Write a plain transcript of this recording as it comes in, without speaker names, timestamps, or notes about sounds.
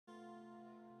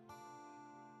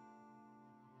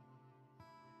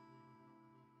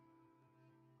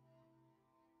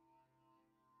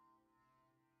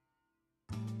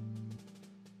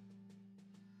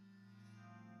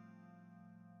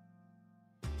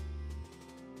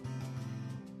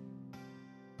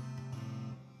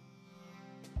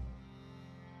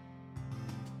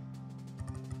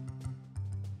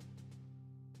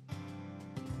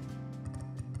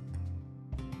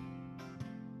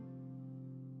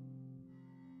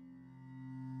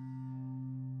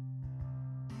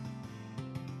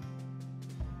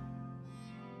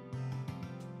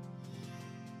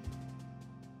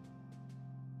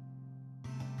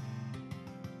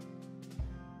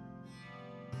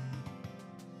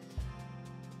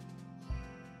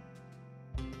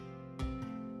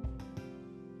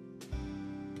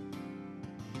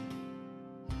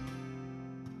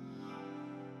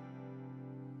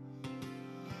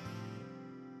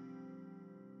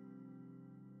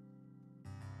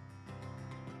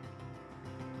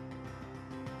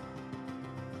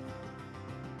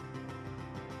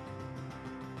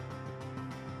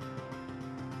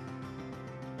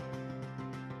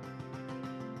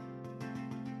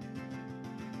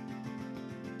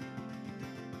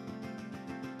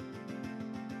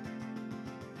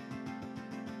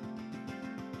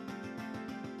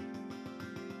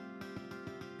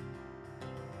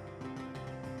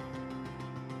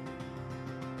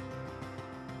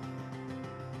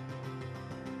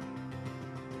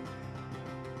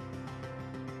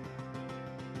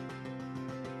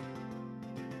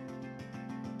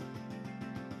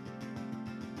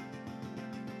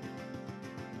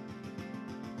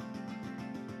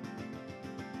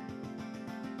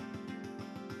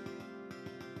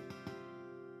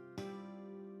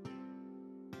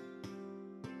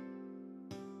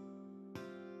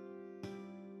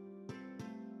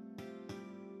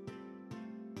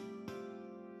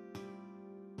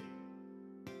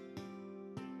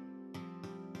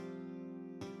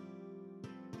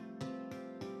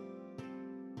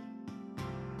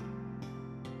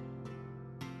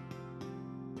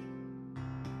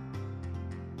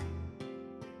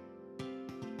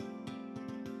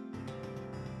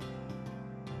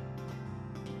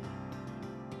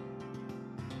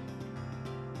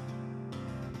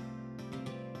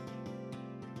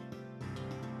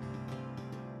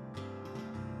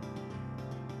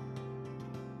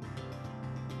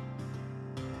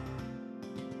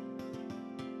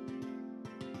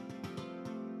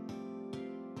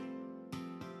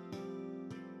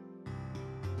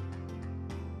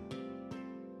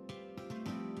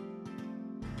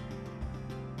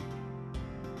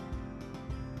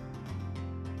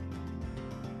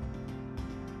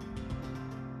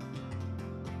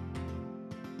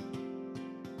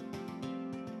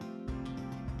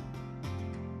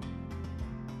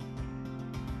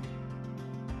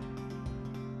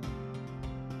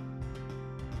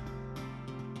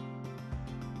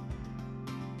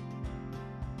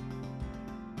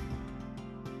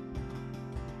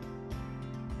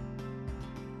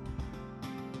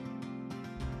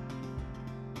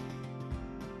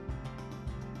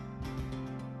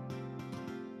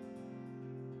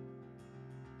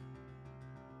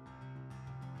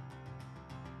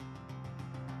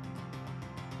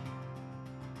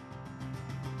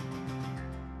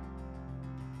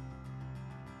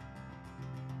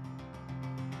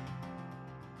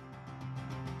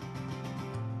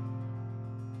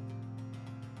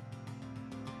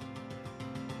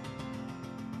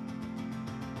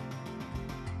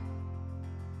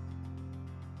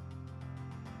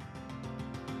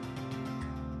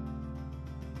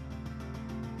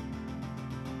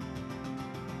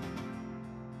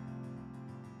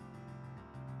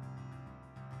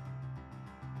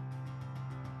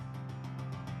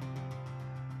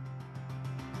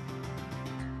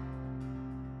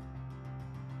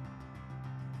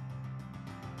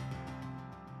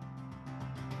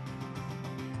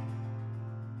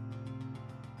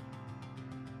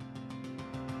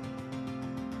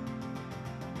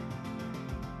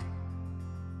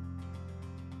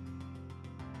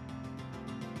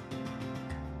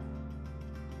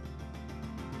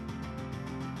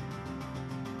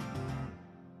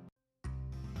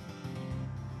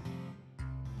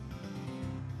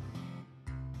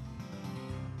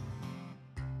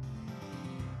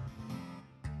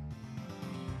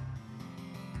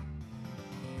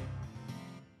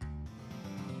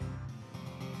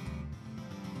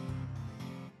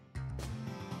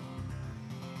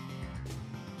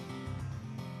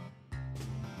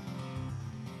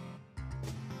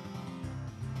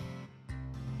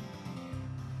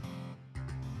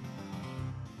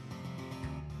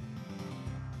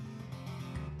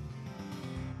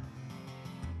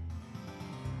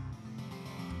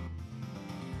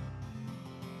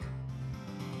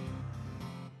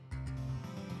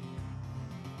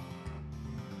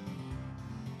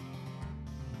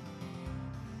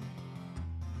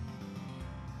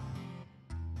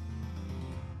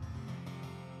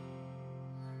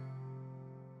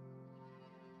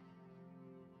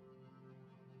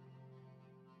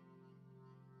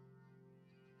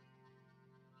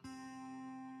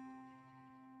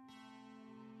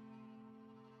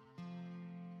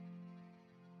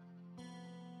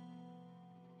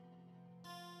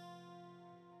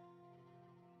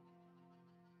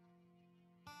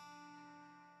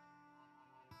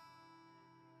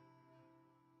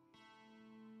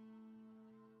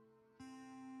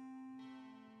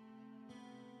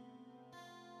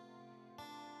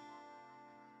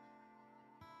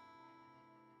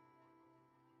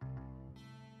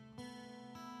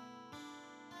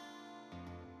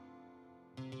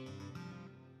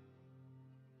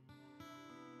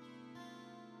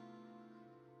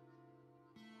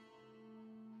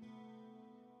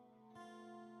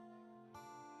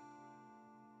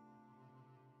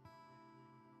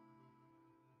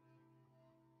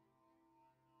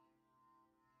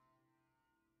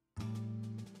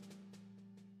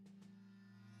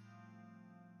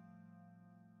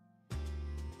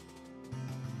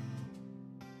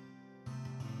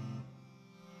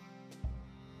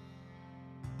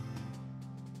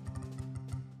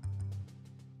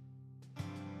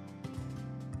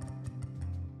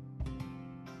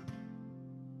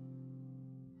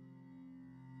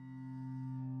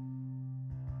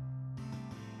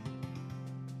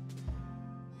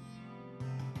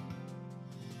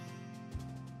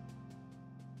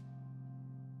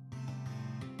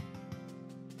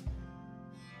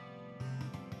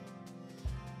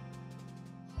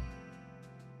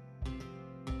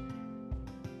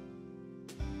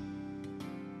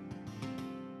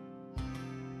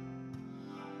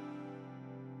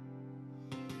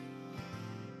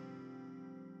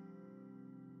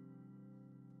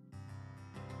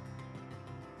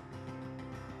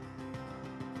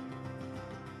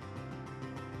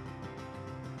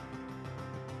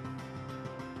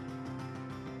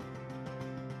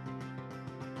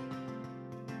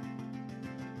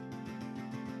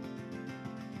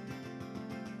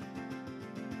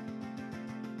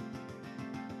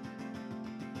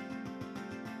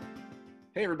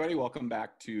Hey, everybody, welcome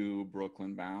back to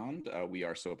Brooklyn Bound. We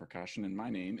are So Percussion, and my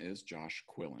name is Josh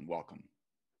Quillen. Welcome.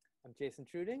 I'm Jason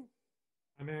Truding.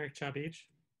 I'm Eric Chabich.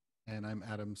 And I'm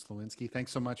Adam Slowinski.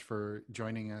 Thanks so much for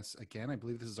joining us again. I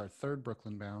believe this is our third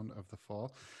Brooklyn Bound of the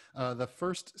fall. The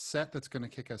first set that's going to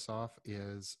kick us off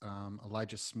is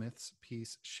Elijah Smith's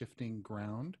piece, Shifting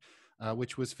Ground,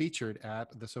 which was featured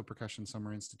at the So Percussion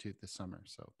Summer Institute this summer.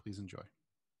 So please enjoy.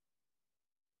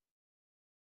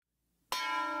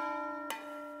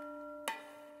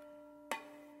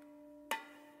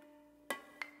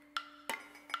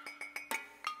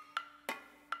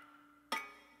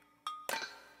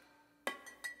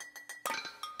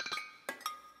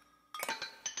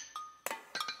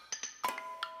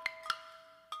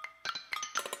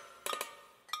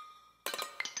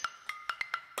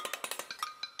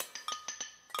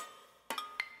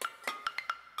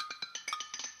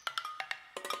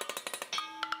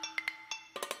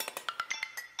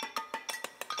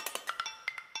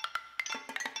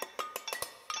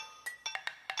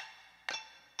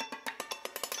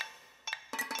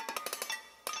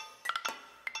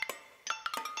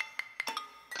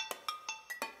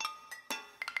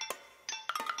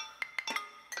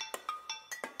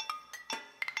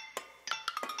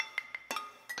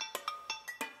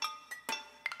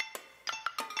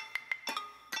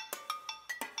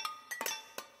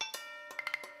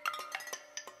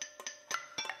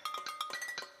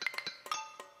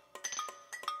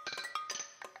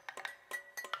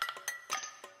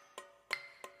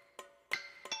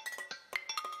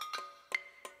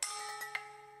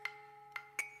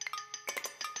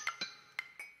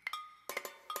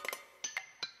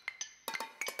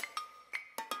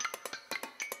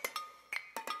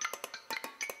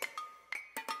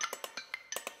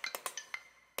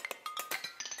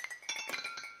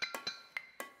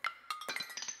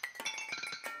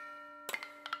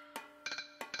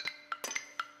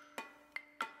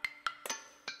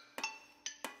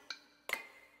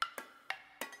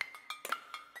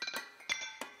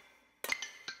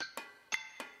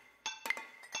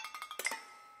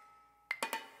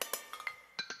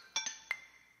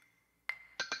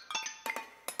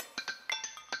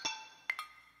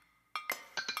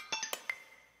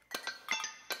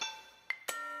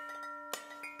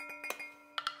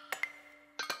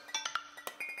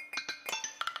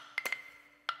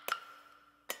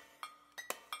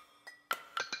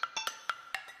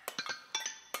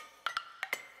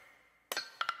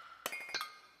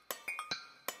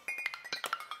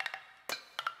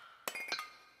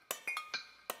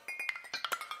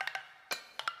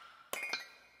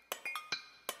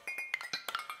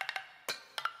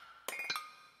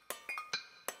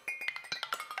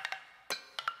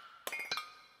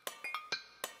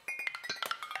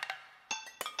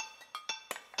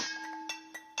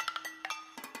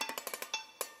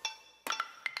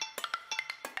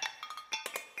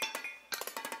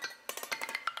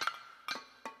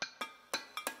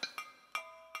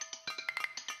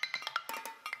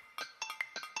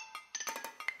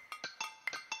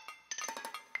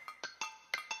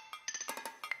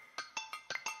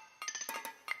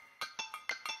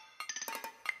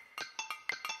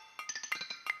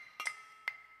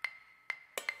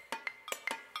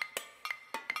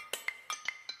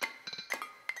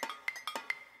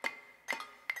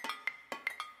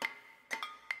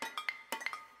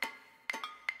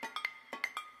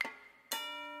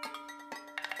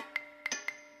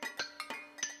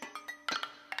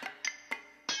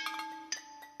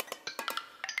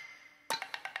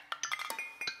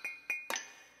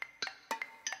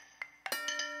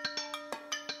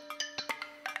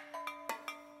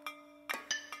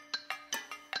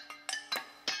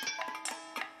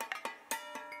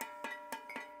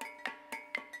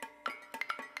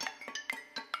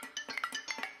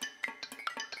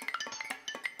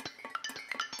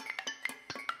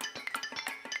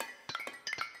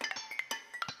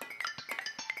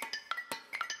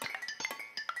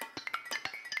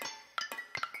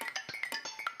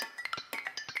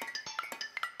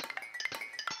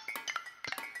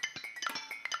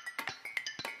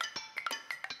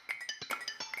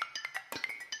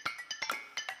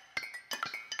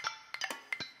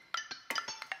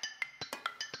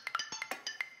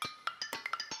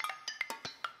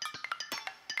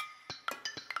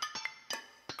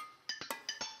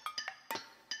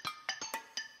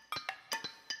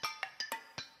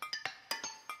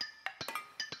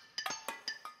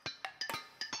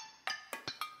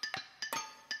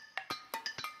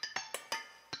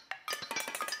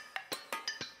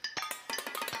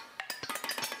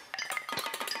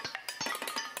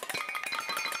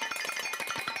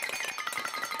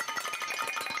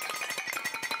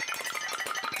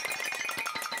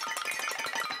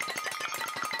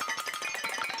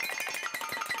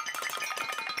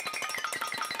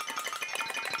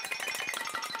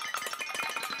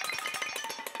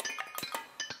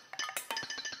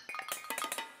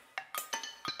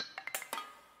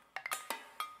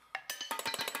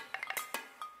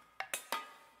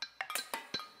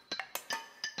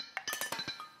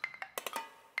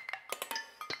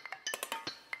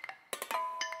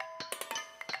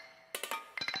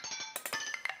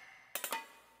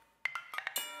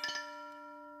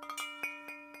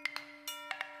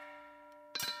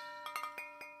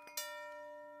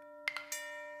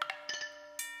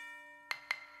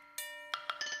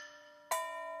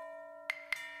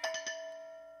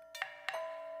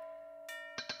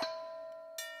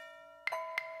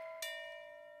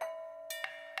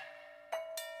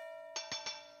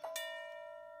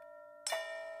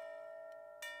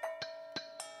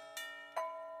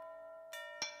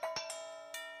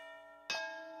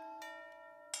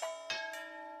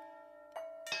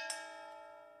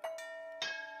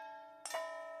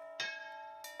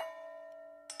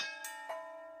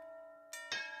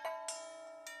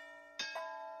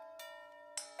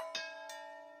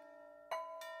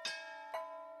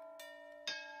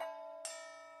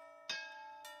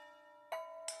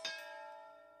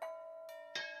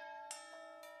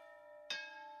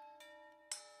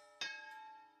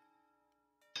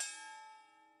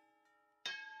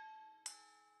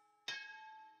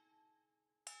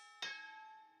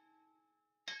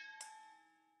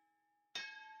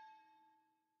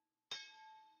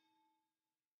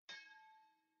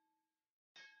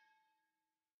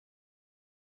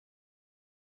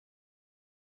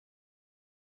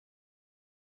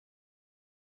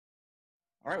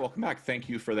 All right, welcome back. Thank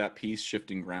you for that piece,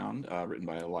 Shifting Ground, written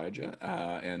by Elijah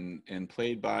and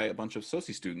played by a bunch of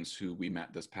SOCI students who we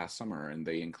met this past summer, and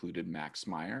they included Max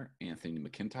Meyer, Anthony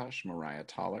McIntosh, Mariah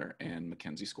Toller, and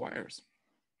Mackenzie Squires.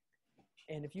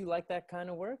 And if you like that kind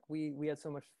of work, we had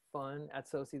so much fun at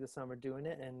SOCI this summer doing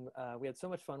it, and we had so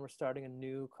much fun. We're starting a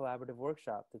new collaborative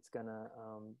workshop that's gonna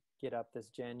get up this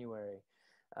January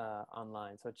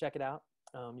online. So check it out.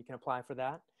 You can apply for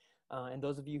that. And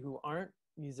those of you who aren't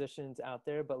musicians out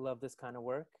there but love this kind of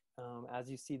work, as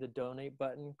you see the donate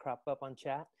button crop up on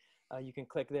chat, you can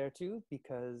click there too,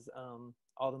 because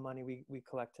all the money we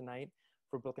collect tonight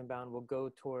for Brooklyn Bound will go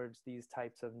towards these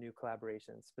types of new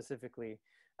collaborations, specifically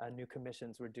new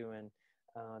commissions we're doing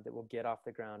that will get off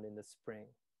the ground in the spring.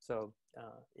 So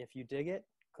if you dig it,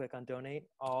 click on donate.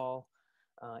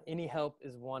 Any help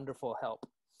is wonderful help.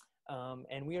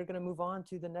 And we are going to move on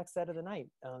to the next set of the night.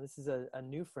 This is a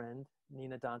new friend,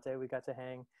 Nina Dante. We got to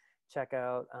check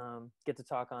out, get to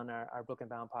talk on our Brooklyn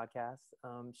Bound podcast.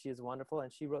 She is wonderful,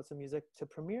 and she wrote some music to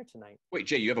premiere tonight. Wait,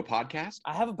 Jay, you have a podcast?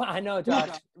 I know,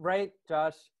 Josh. Right,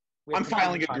 Josh? I'm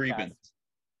filing a grievance.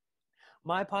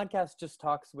 My podcast just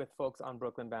talks with folks on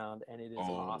Brooklyn Bound, and it is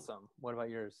awesome. What about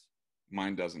yours?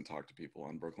 Mine doesn't talk to people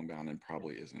on Brooklyn Bound and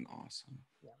probably isn't awesome.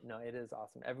 Yeah, no, it is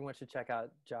awesome. Everyone should check out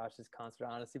Josh's Concert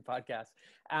Honesty podcast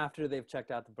after they've checked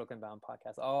out the Brooklyn Bound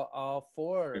podcast. All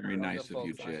four Very nice of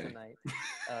you, Jay. Tonight,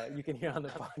 you can hear on the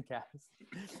podcast.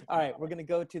 All right, we're going to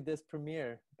go to this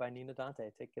premiere by Nina Dante.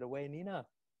 Take it away, Nina.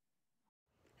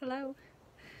 Hello,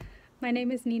 my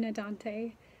name is Nina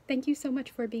Dante. Thank you so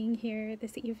much for being here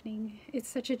this evening. It's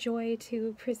such a joy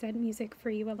to present music for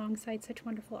you alongside such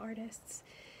wonderful artists.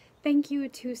 Thank you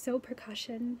to So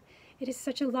Percussion. It is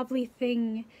such a lovely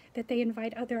thing that they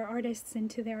invite other artists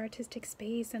into their artistic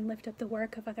space and lift up the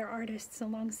work of other artists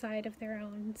alongside of their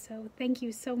own. So thank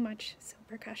you so much, So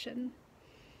Percussion.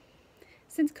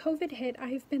 Since COVID hit,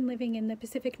 I've been living in the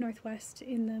Pacific Northwest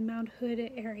in the Mount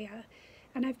Hood area,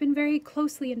 and I've been very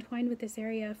closely entwined with this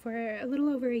area for a little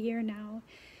over a year now.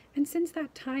 And since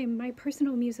that time, my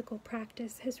personal musical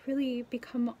practice has really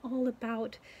become all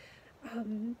about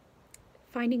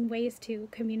finding ways to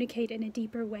communicate in a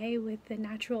deeper way with the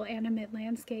natural animate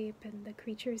landscape and the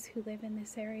creatures who live in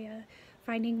this area,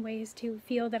 finding ways to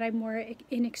feel that I'm more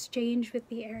in exchange with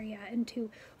the area and to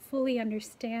fully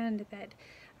understand that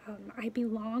I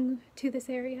belong to this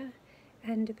area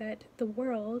and that the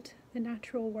world, the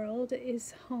natural world,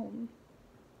 is home.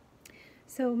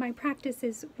 So my practice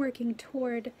is working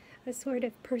toward a sort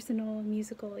of personal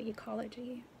musical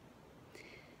ecology.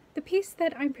 The piece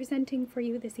that I'm presenting for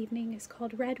you this evening is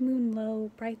called Red Moon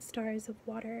Low, Bright Stars of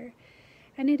Water,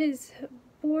 and it is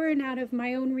born out of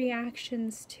my own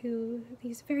reactions to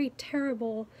these very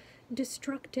terrible,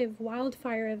 destructive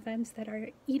wildfire events that are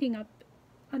eating up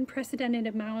unprecedented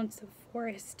amounts of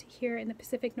forest here in the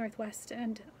Pacific Northwest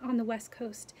and on the West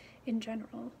Coast in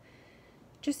general.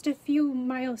 Just a few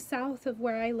miles south of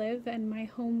where I live and my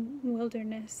home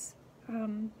wilderness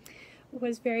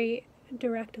was very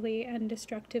directly and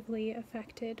destructively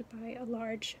affected by a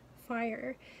large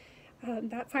fire.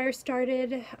 That fire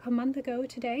started a month ago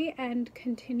today and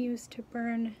continues to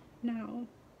burn now.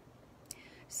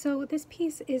 So this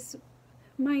piece is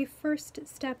my first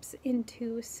steps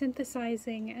into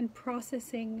synthesizing and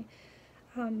processing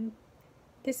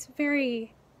this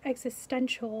very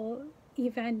existential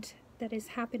event that is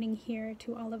happening here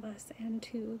to all of us and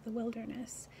to the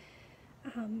wilderness.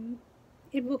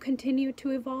 It will continue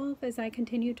to evolve as I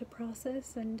continue to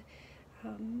process and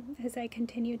as I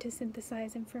continue to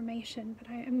synthesize information, but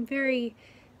I am very,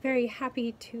 very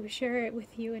happy to share it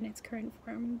with you in its current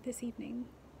form this evening.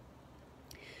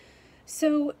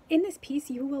 So in this piece,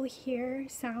 you will hear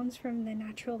sounds from the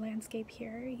natural landscape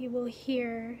here. You will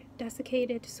hear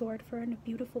desiccated sword fern, a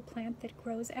beautiful plant that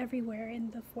grows everywhere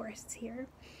in the forests here.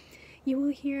 You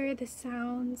will hear the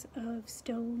sounds of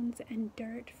stones and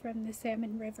dirt from the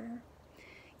Salmon River.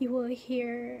 You will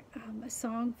hear a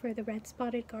song for the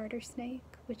red-spotted garter snake,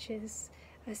 which is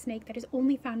a snake that is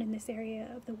only found in this area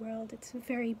of the world. It's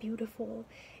very beautiful.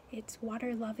 It's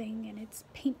water-loving, and it's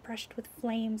paintbrushed with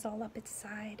flames all up its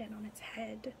side and on its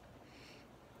head.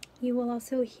 You will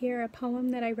also hear a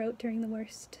poem that I wrote during the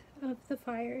worst of the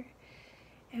fire,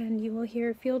 and you will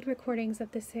hear field recordings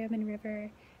of the Salmon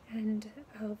River and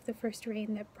of the first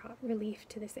rain that brought relief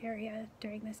to this area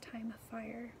during this time of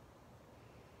fire.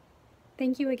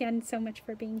 Thank you again so much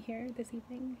for being here this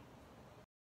evening.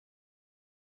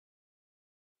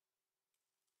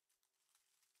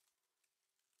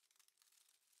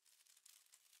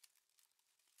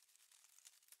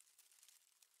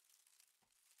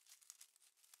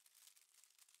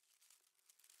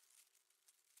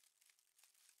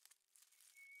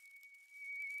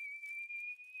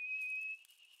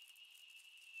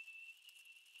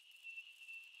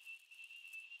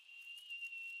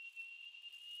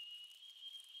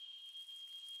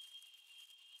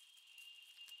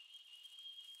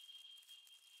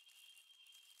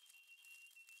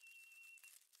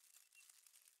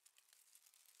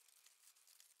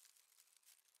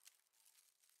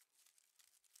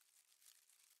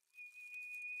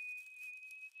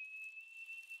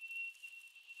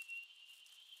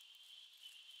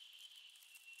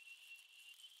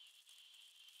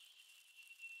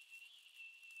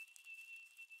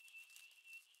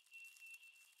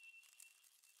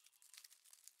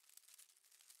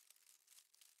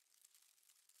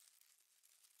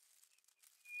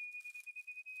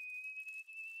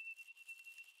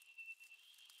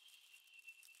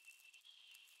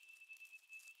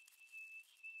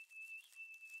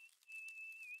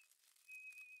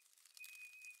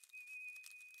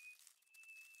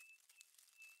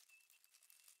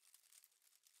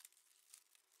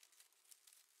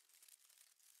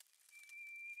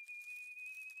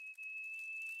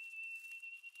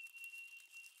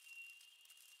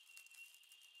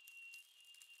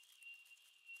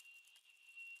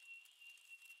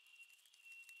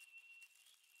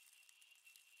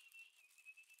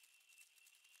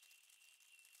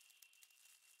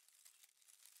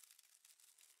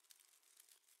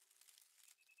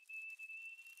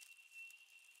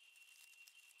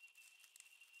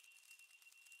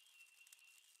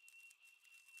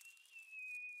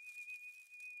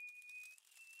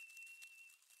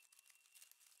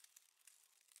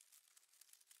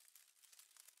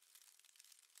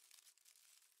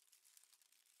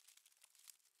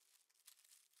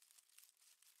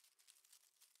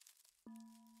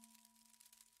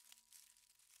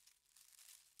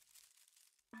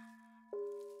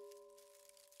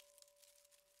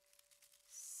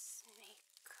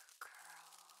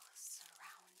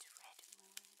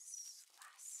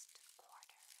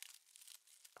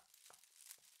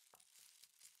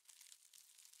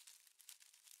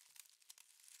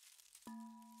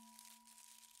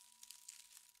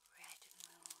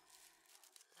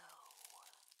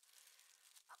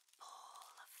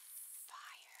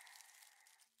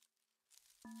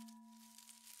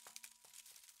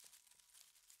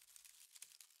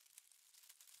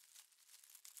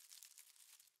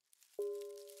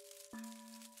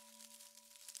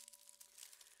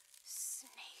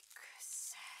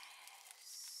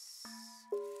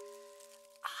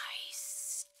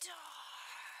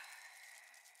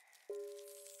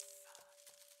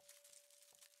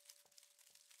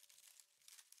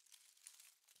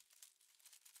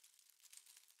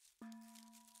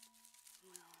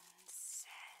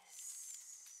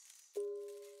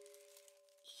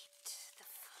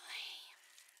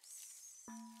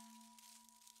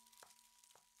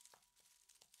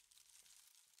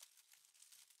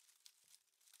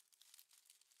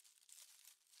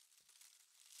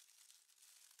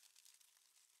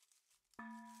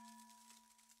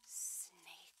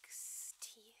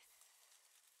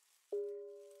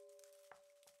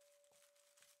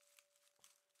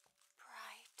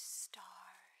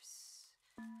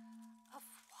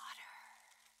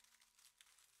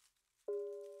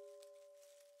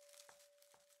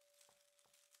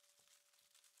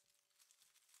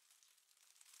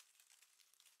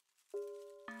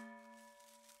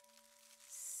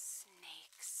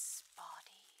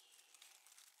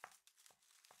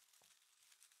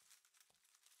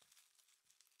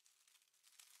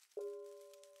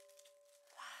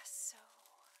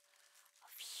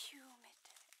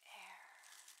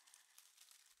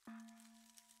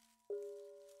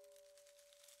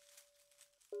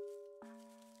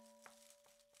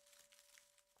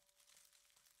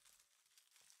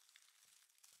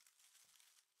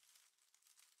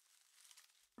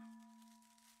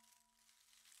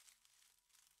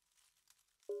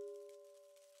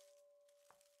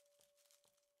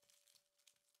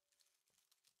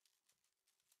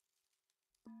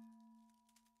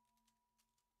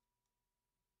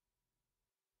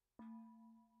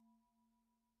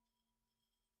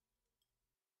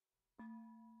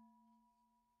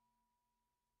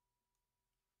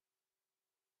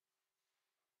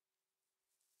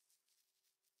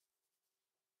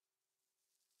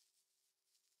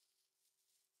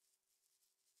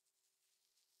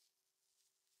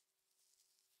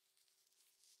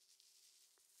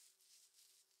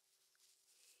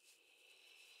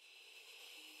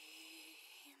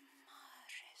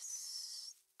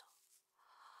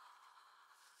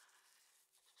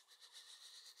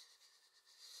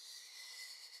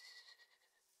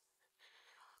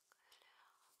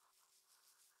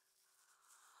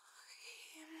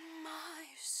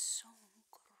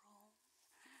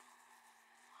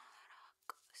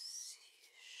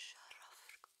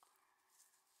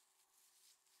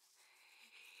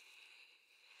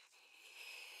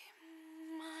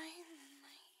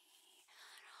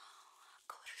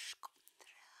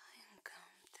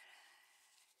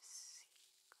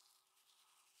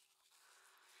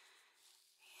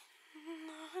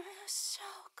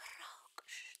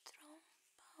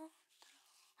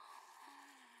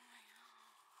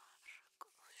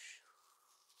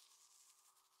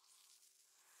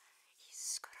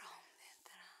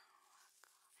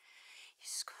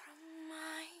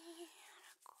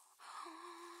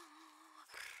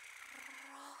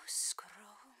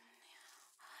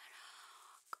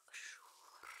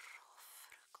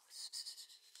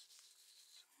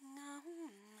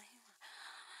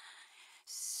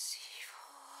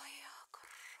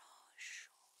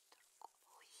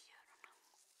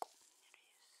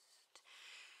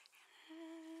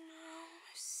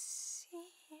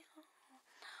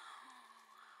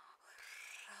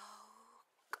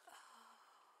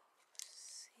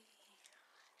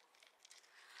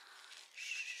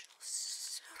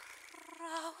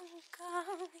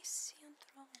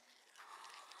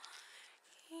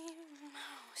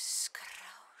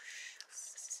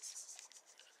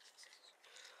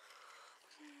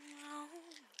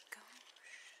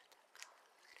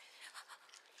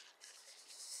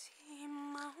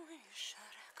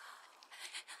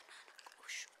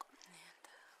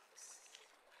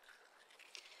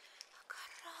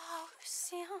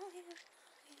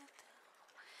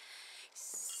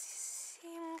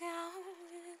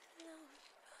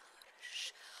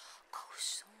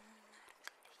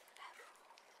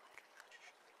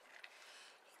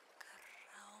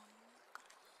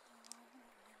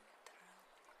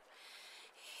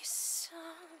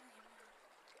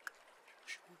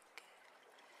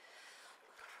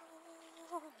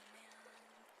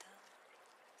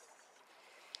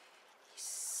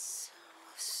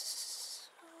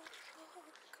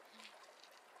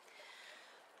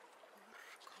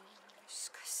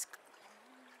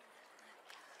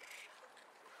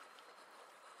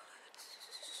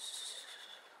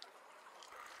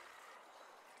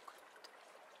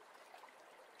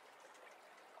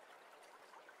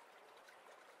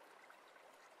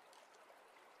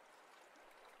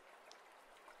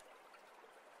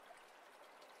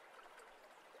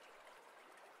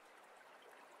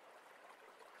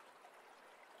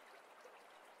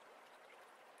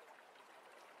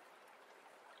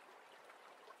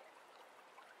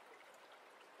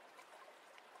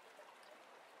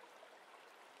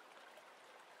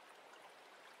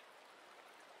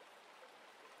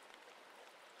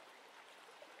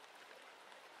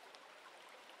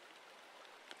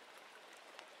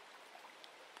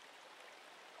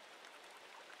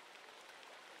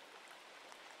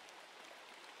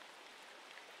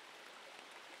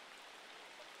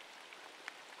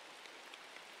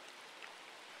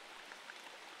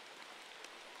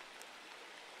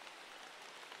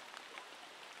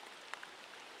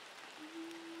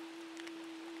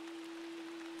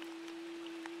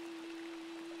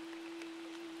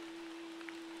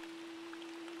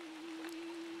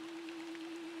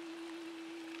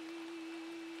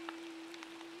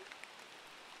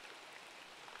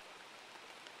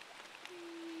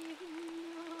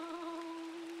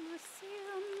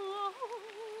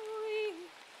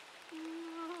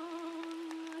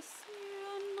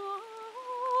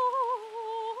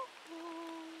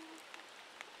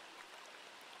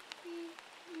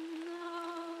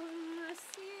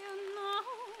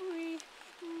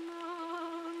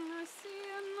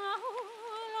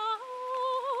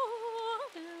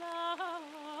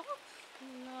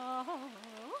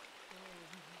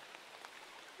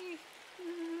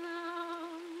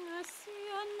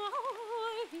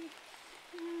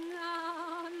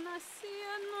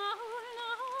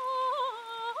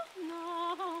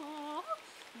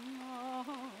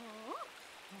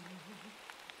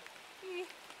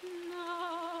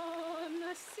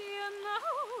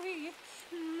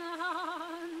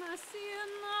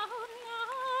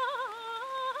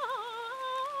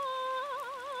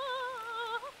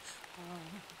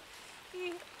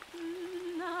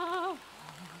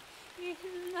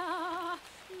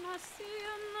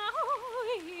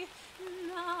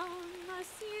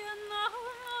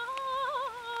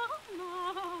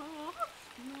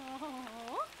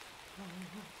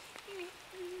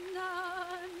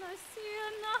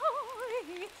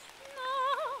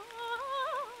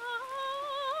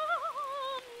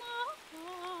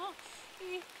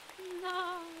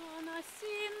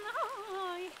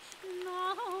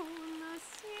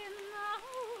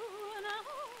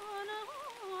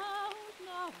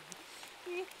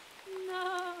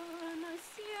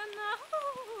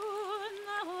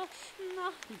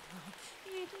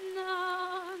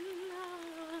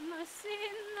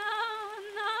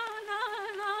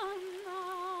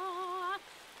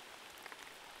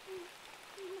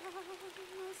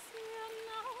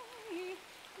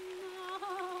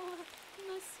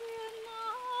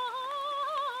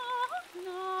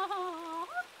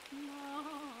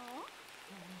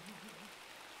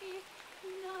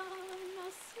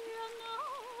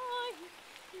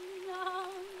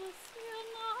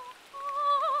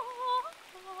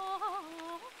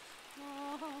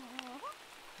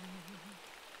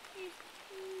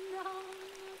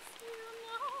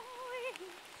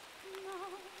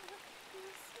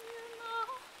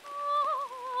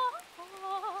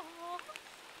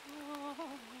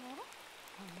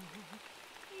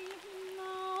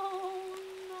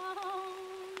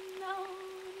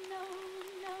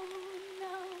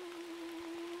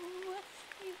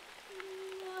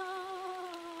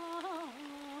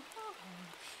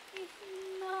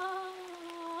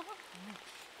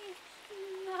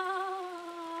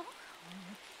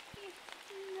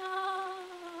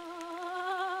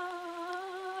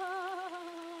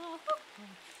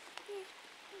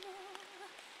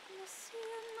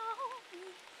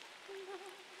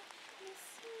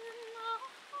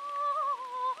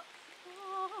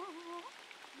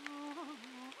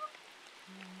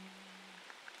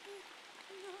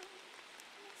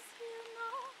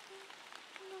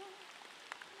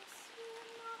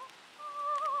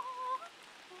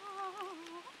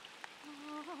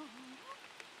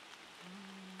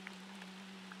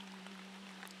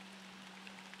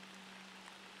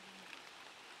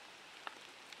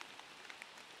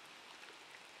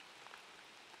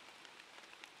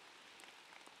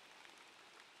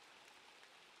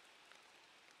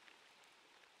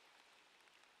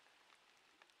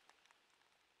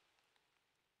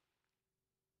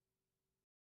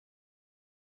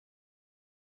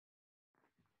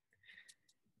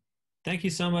 Thank you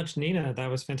so much, Nina.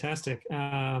 That was fantastic.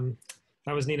 That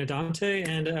was Nina Dante,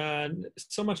 and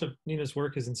so much of Nina's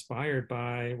work is inspired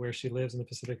by where she lives in the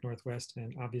Pacific Northwest,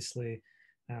 and obviously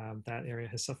that area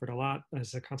has suffered a lot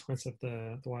as a consequence of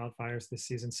the wildfires this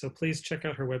season. So please check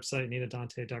out her website,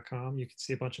 ninadante.com. You can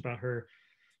see a bunch about her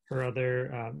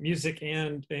other music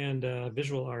and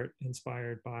visual art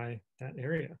inspired by that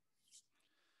area.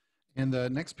 And the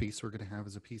next piece we're going to have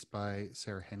is a piece by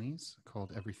Sarah Hennies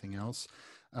called Everything Else.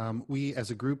 We,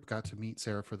 as a group, got to meet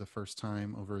Sarah for the first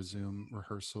time over a Zoom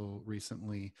rehearsal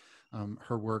recently.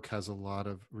 Her work has a lot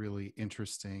of really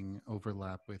interesting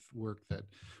overlap with work that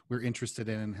we're interested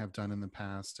in and have done in the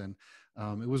past. And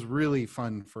it was really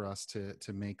fun for us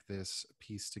to make this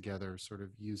piece together, sort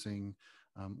of using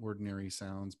ordinary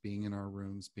sounds, being in our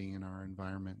rooms, being in our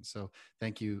environment. So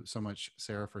thank you so much,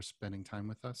 Sarah, for spending time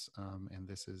with us. And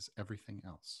this is Everything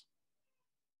Else.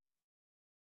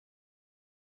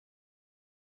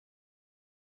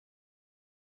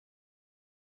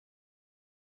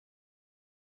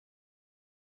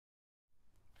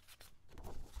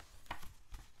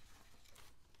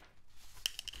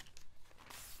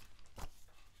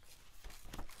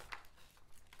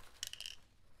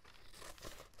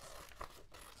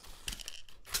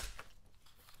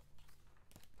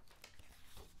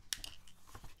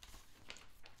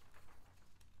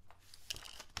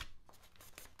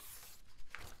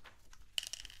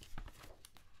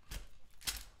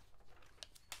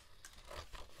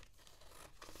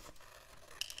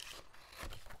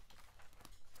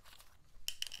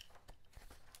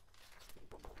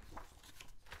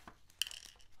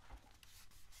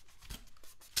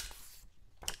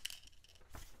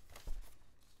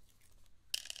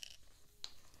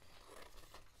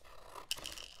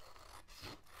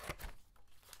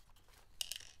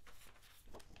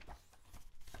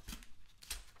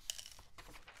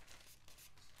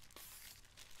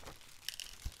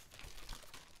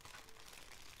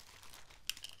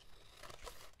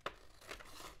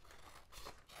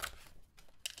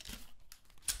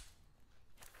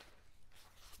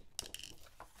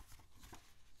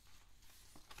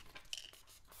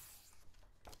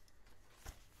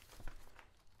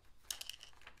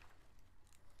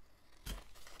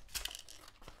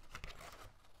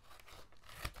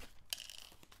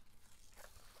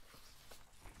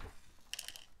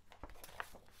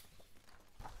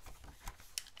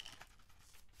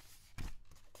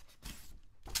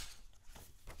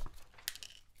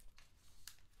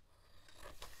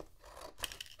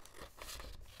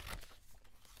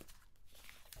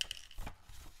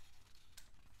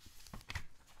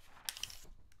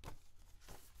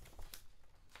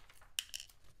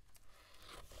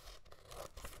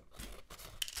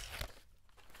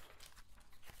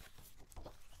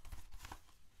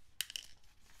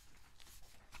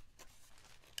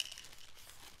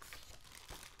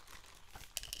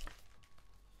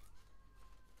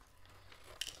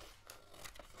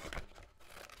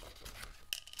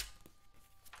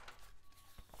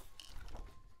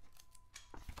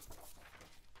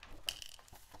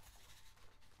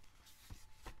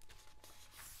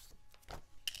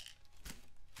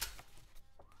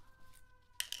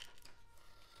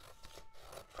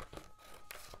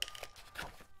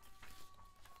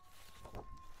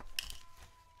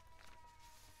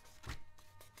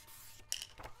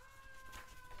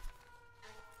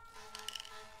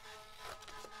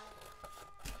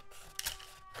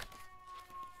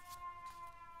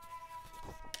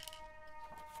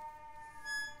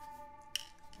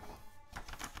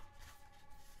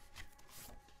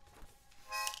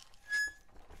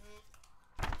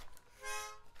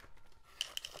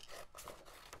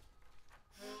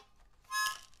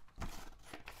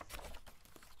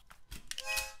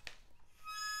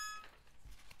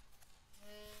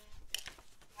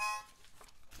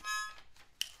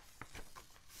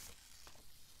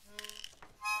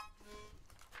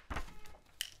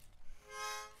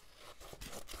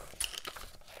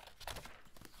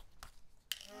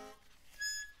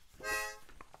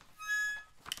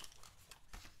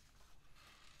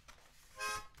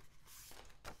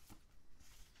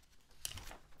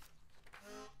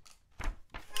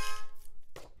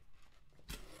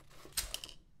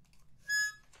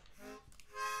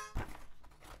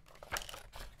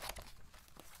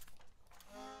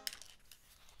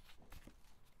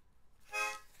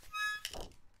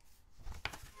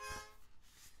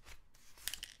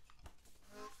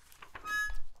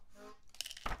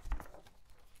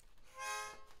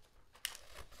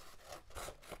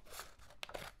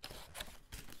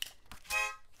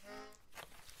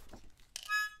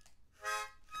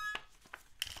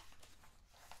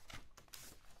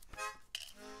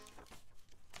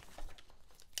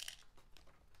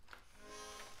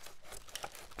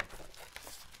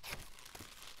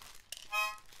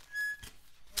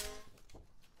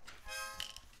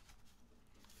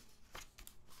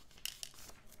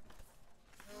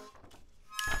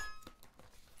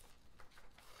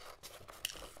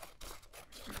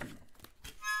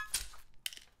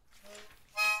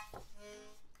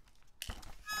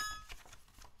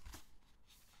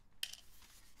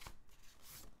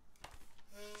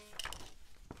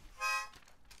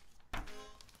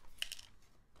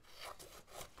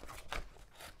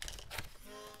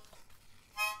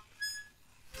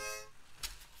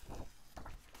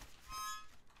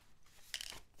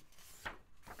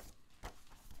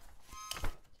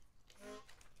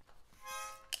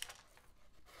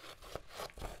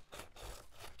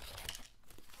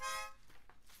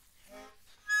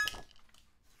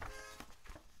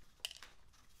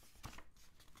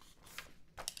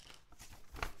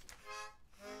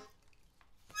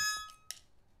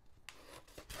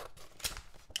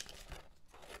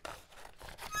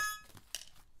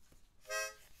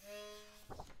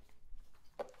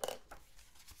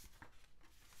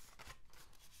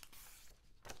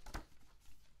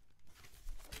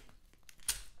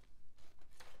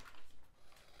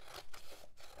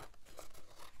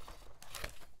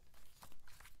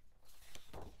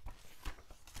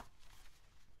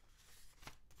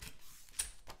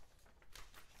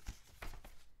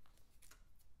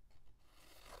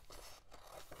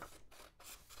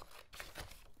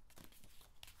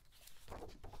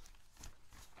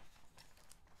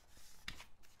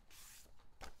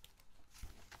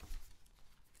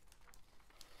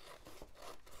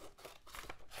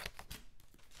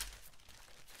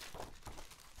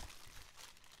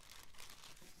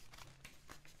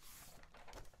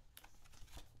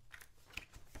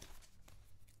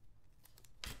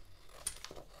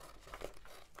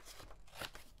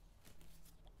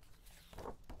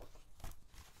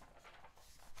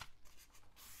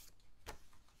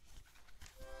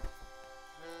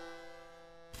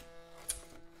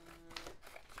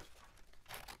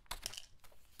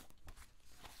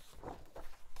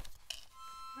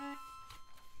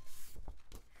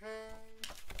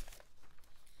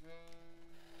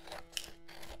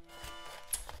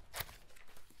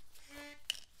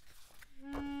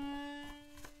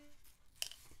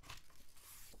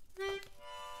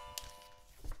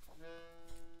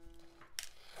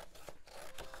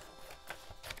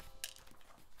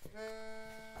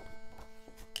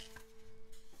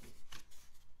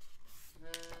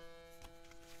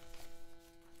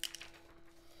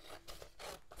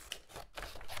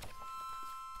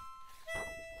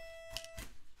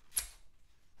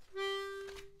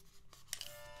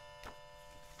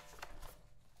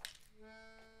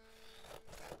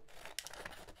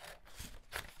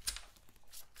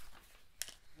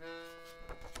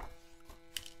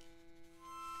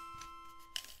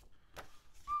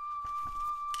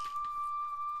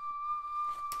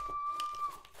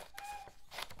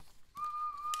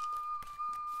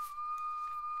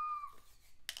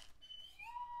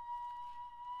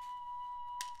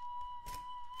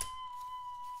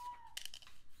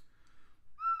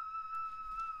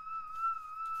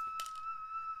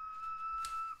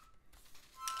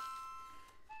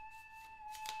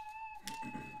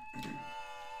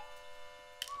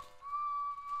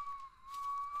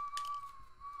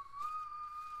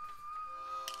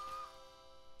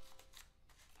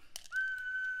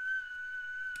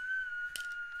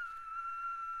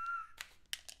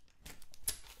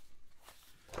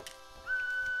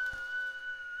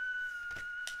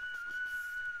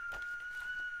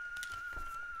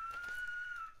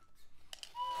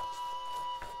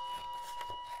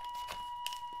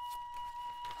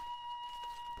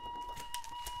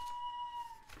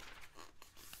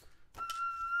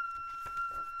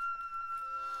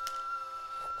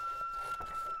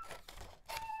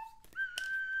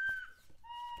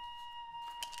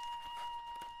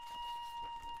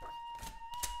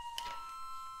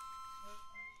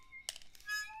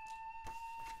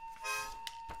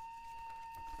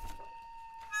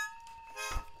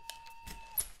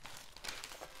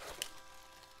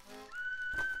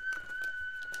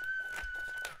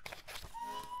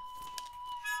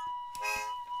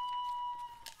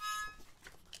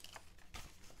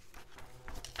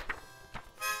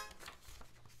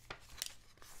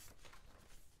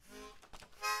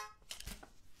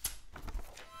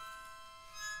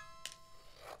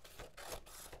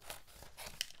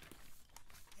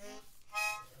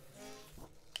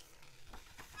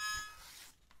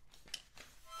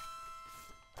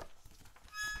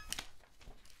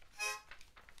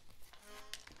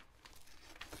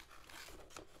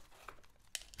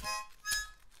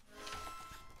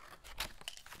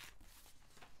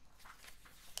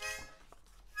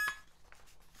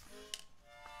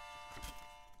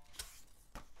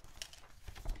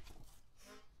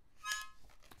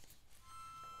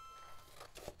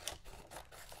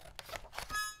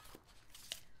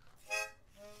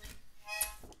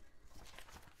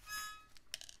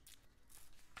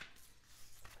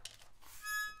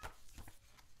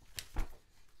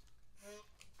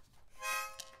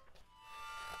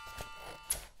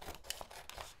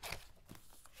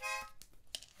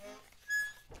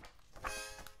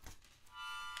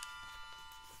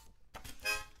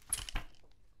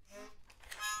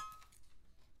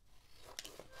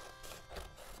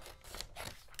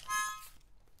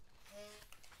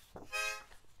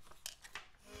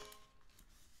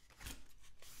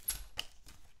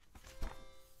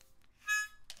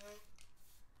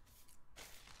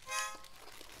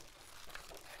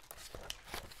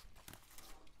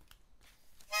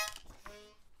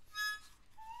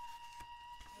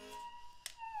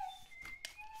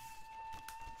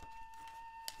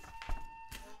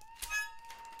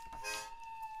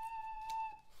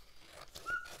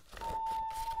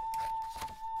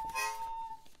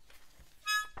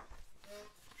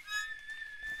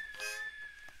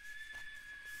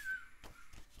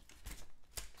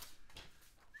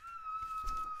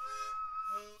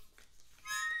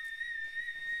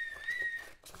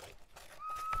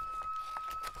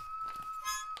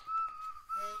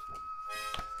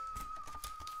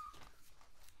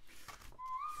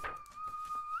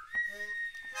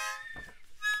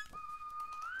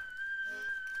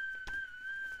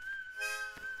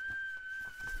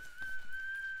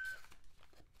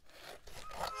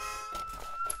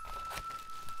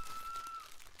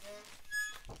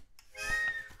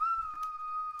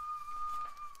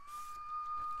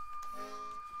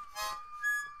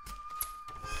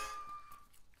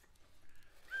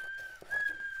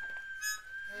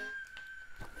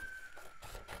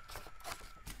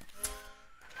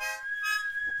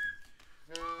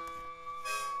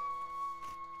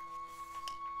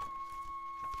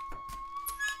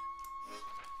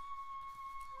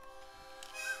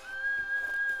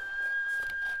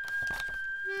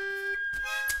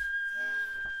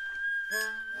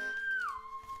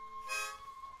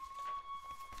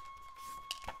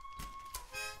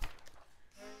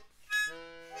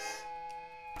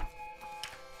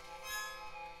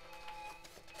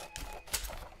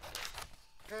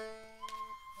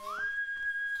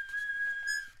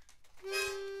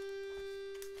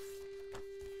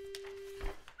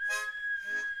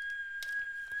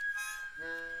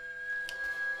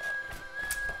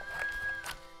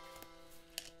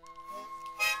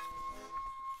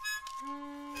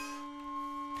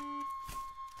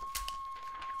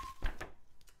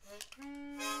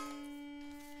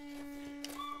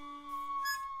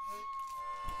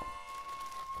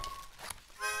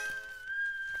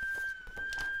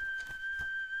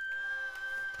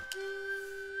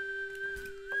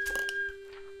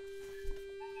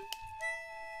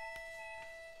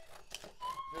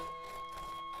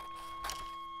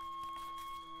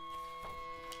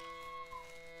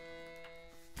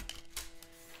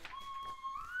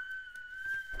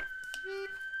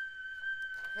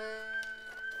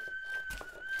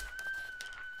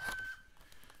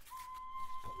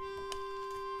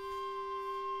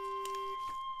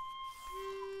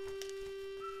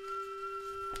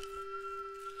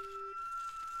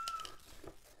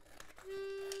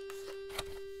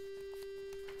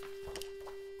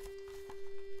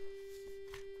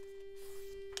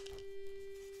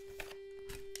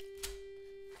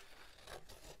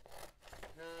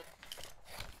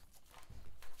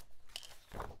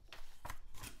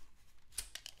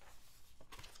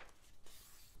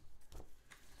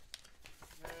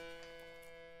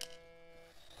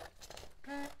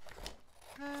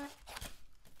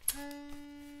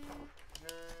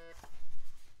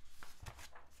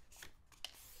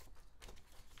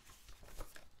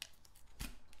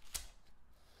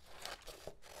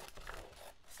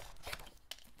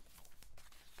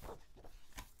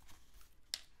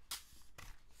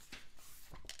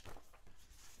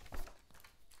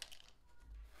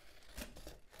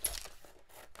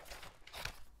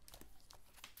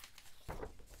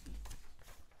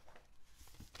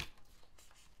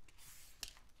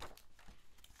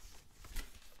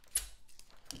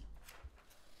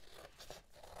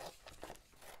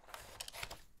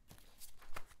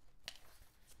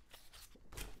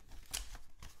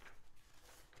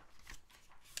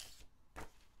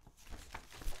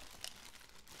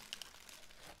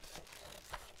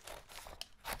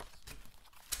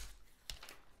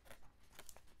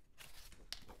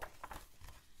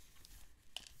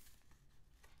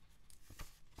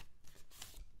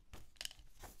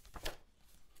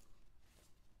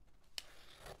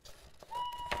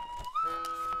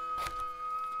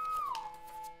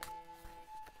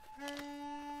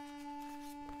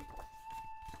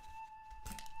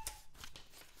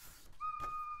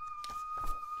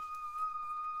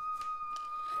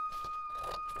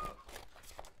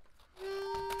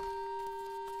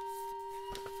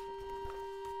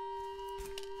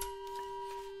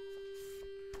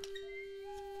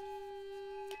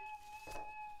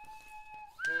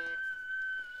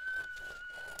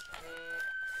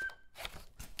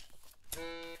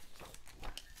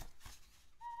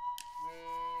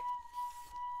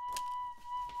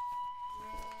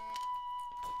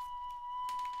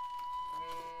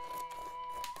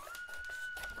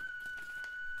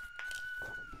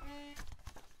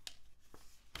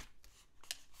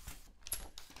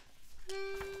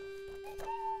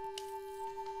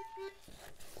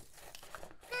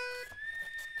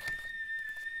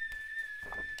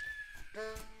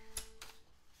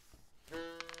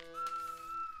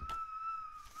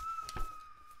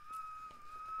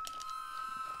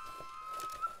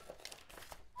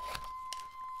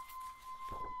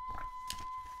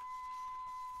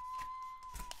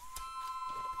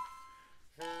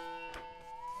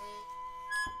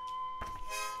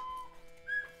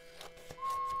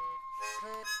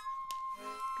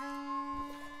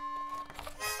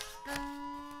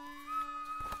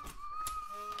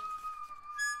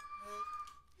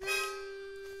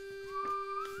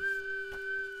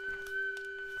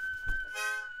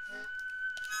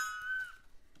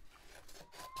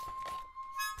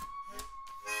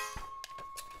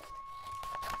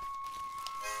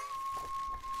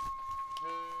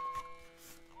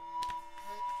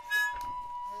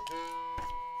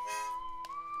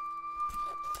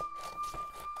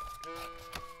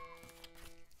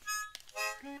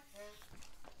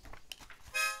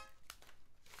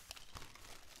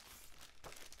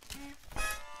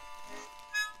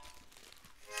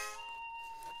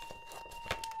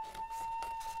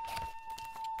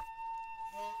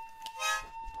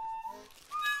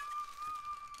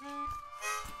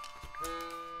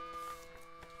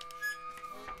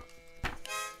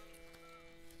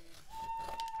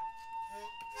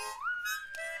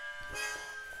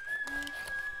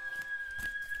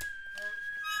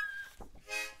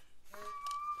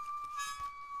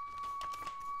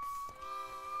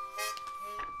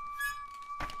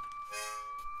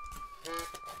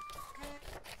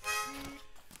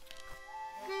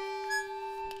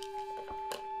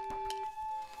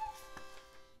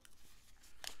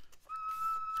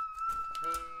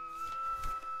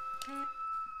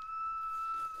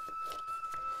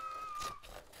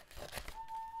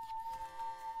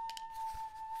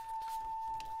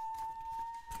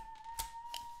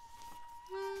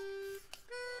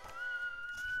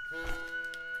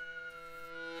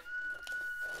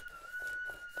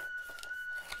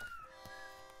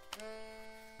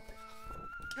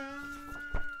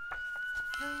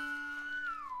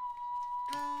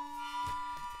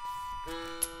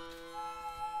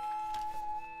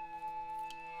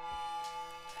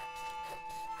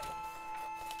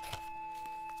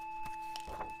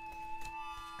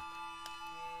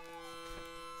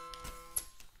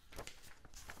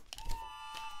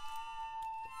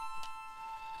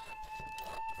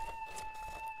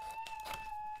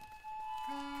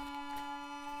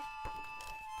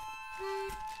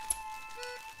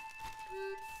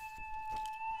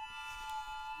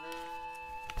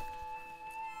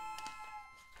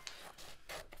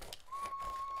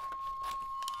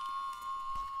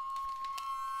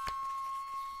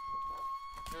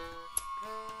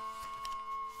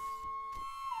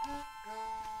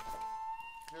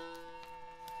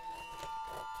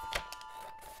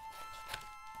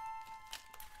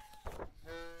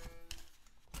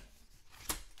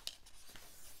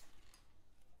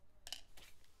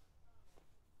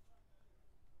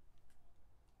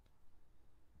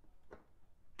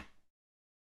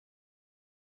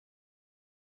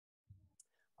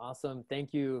 Awesome.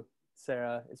 Thank you,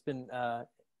 Sarah. It's been,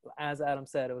 as Adam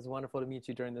said, it was wonderful to meet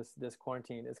you during this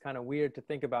quarantine. It's kind of weird to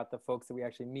think about the folks that we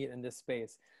actually meet in this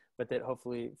space, but that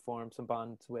hopefully form some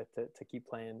bonds with to keep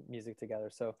playing music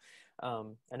together. So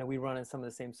I know we run in some of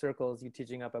the same circles, you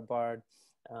teaching up at Bard.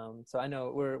 So I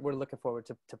know we're looking forward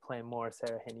to playing more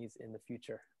Sarah Hennies in the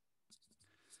future.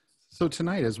 So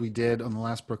tonight, as we did on the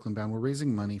last Brooklyn Bound, we're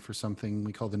raising money for something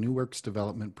we call the New Works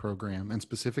Development Program, and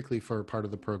specifically for a part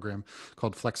of the program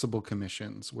called Flexible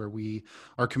Commissions, where we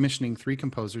are commissioning 3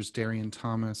 composers, Darian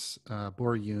Thomas,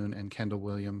 Bora Yoon, and Kendall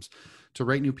Williams, to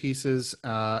write new pieces,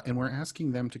 and we're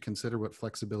asking them to consider what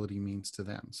flexibility means to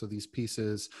them. So these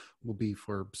pieces will be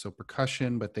for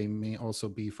percussion, but they may also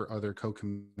be for other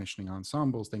co-commissioning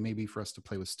ensembles. They may be for us to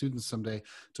play with students someday,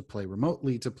 to play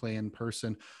remotely, to play in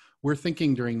person. We're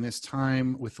thinking during this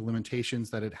time, with the limitations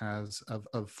that it has,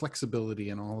 of flexibility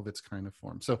in all of its kind of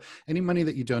form. So any money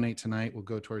that you donate tonight will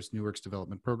go towards New Works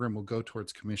Development Program, will go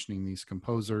towards commissioning these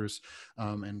composers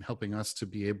and helping us to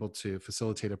be able to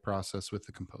facilitate a process with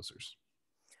the composers.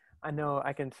 I know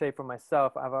I can say for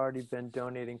myself, I've already been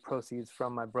donating proceeds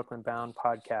from my Brooklyn Bound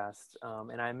podcast.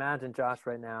 And I imagine Josh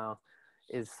right now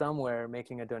is somewhere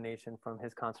making a donation from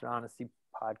his Concert Honesty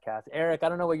podcast. Eric, I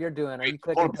don't know what you're doing. Are you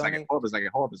clicking donate? Hold up a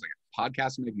second.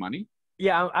 Podcasts make money?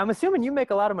 Yeah, I'm assuming you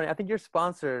make a lot of money. I think you're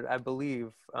sponsored, I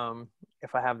believe,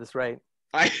 if I have this right.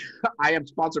 I am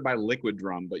sponsored by Liquid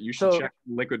Drum, but you should check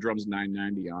Liquid Drum's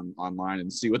 $9.90 online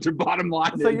and see what their bottom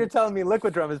line is. So you're telling me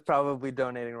Liquid Drum is probably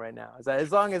donating right now? Is that,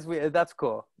 as long as that's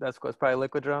cool. That's cool. It's probably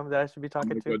Liquid Drum that I should be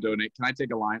talking to. Go donate. Can I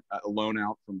take a loan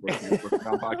out from Brooklyn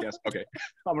Bound podcast? Okay,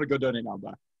 I'm gonna go donate now.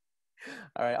 Bye.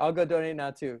 All right, I'll go donate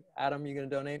now too. Adam, you gonna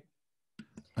donate?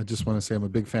 I just want to say I'm a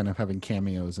big fan of having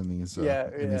cameos in these these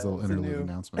little interlude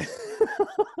announcements.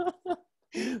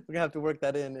 We're gonna have to work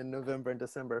that in November and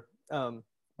December.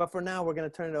 But for now, we're gonna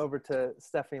turn it over to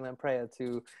Stephanie Lamprey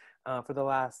for the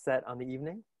last set on the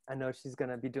evening. I know she's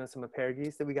gonna be doing some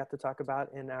aperitifs that we got to talk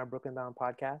about in our Brooklyn Bound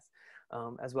podcast,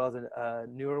 as well as a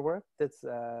newer work that's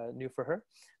new for her.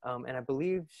 And I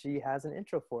believe she has an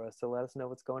intro for us, so let us know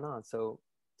what's going on. So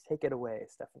take it away,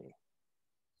 Stephanie.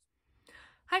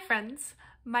 Hi friends,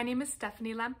 my name is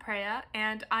Stephanie Lamprey,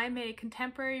 and I'm a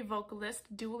contemporary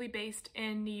vocalist dually based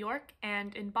in New York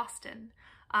and in Boston.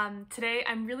 Today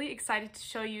I'm really excited to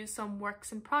show you some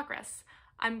works in progress.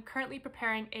 I'm currently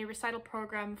preparing a recital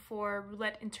program for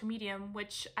Roulette Intermedium,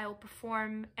 which I will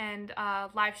perform and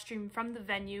live stream from the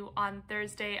venue on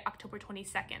Thursday, October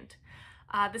 22nd.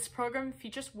 This program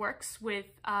features works with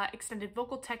extended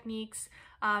vocal techniques,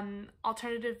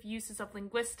 alternative uses of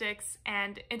linguistics,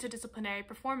 and interdisciplinary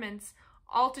performance,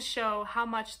 all to show how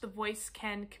much the voice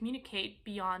can communicate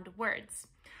beyond words.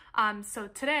 So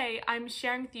today I'm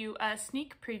sharing with you a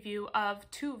sneak preview of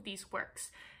two of these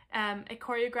works. A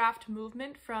choreographed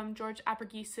movement from George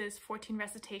Abergis' 14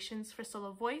 Recitations for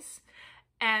Solo Voice,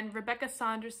 and Rebecca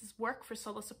Saunders' work for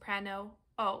solo soprano,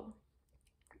 O.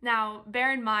 Now,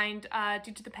 bear in mind,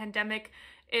 due to the pandemic,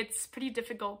 it's pretty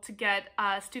difficult to get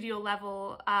studio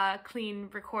level clean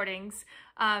recordings.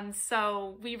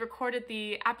 So we recorded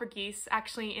the Abergis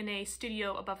actually in a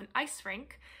studio above an ice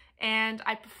rink, and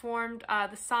I performed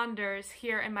the Saunders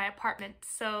here in my apartment,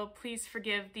 so please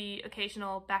forgive the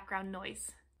occasional background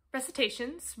noise.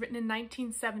 Recitations, written in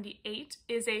 1978,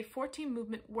 is a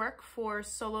 14-movement work for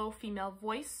solo female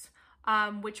voice,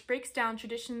 which breaks down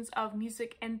traditions of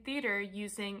music and theater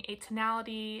using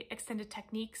atonality, extended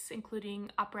techniques, including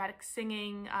operatic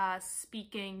singing,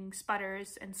 speaking,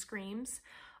 sputters, and screams,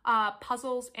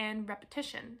 puzzles, and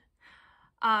repetition.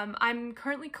 I'm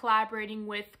currently collaborating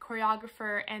with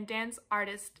choreographer and dance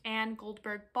artist Anne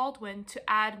Goldberg Baldwin to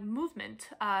add movement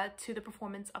to the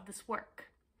performance of this work.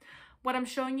 What I'm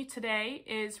showing you today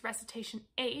is Recitation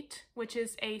 8, which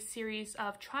is a series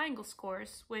of triangle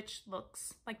scores, which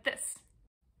looks like this.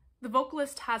 The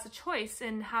vocalist has a choice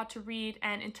in how to read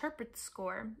and interpret the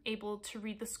score, able to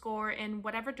read the score in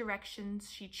whatever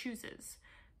directions she chooses.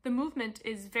 The movement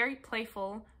is very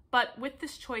playful, but with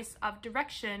this choice of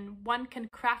direction, one can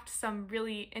craft some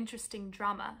really interesting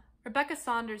drama. Rebecca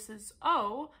Saunders'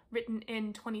 O, written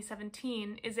in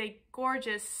 2017, is a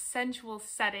gorgeous, sensual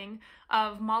setting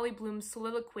of Molly Bloom's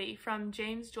soliloquy from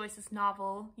James Joyce's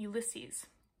novel Ulysses.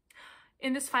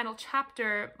 In this final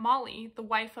chapter, Molly, the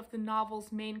wife of the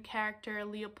novel's main character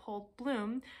Leopold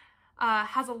Bloom,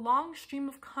 has a long stream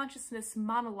of consciousness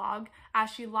monologue as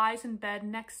she lies in bed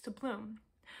next to Bloom.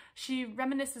 She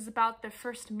reminisces about their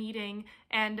first meeting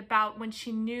and about when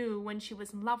she knew when she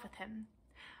was in love with him.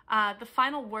 The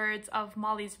final words of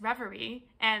Molly's reverie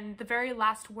and the very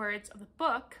last words of the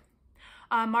book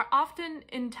are often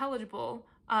unintelligible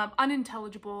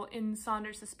in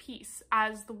Saunders' piece,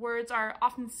 as the words are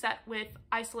often set with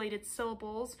isolated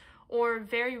syllables or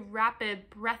very rapid,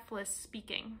 breathless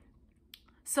speaking.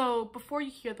 So before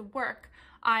you hear the work,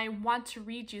 I want to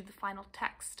read you the final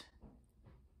text.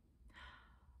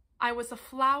 I was a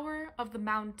flower of the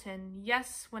mountain,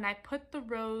 yes, when I put the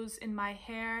rose in my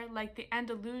hair, like the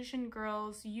Andalusian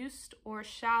girls used, or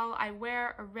shall I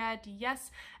wear a red,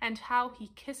 yes, and how he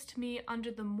kissed me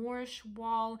under the Moorish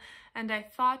wall, and I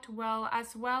thought,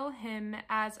 well him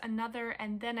as another,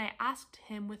 and then I asked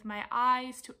him with my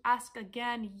eyes to ask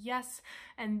again, yes,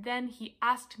 and then he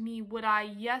asked me, would I,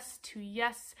 yes, to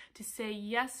say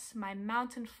yes, my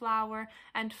mountain flower,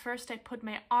 and first I put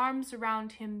my arms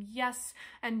around him, yes,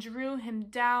 and drew him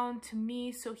down to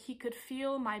me so he could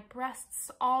feel my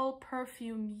breasts all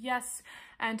perfume, yes,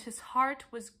 and his heart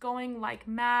was going like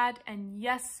mad, and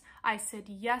yes, I said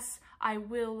yes, I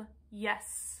will,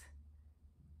 yes.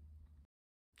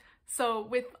 So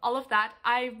with all of that,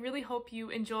 I really hope you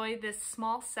enjoy this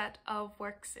small set of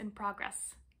works in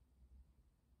progress.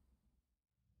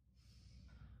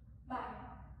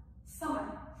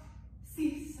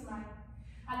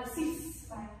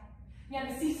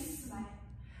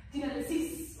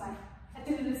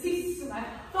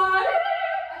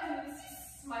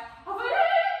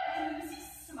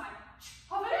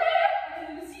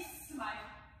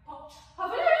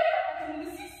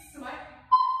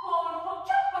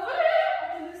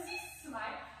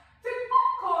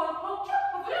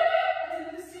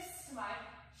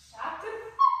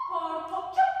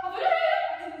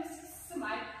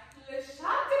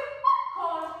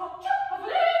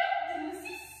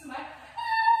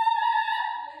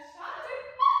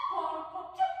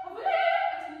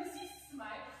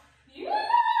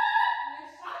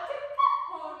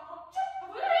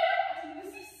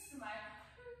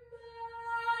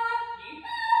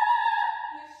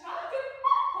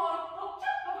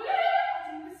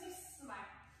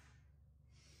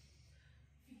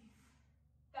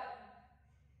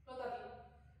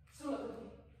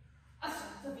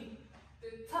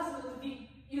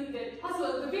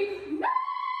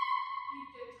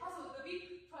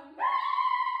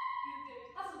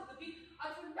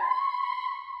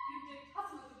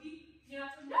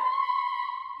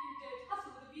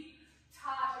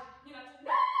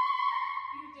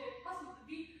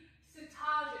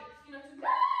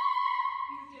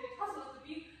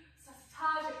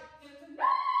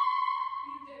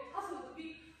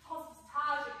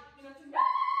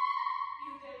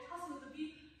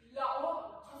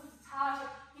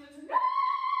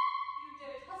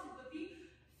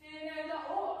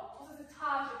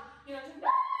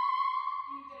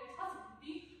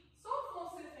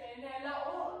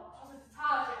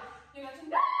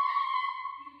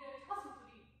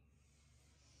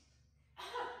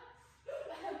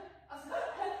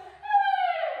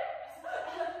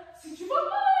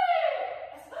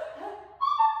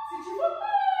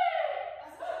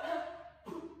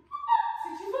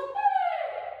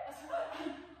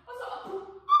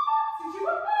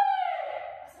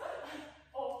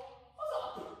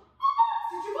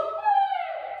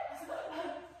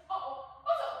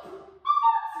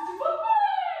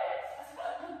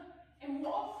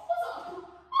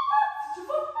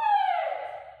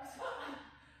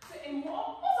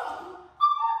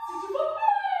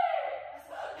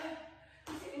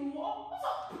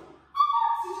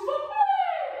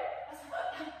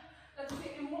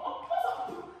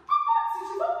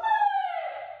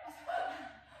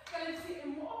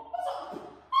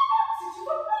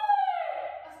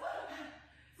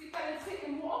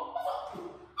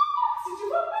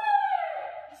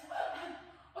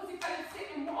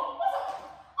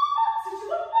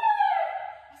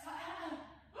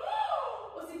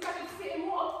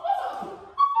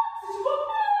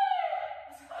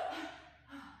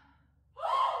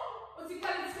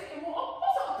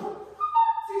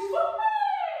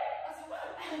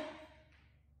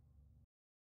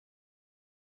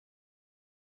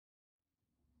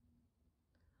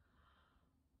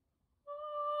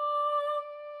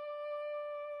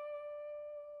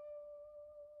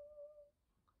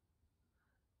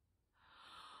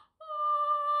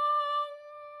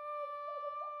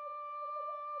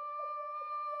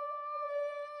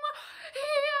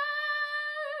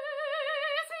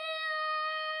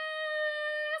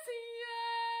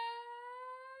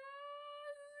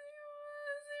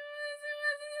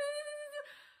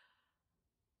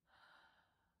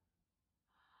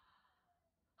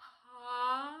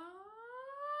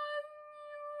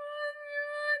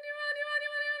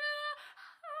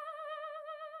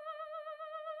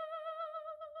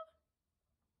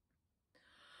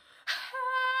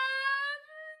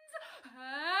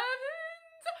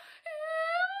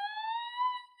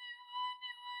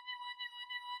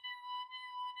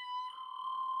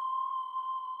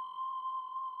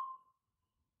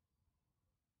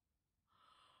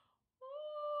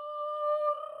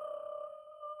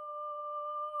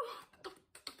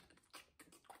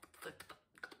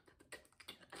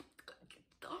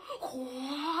 Deep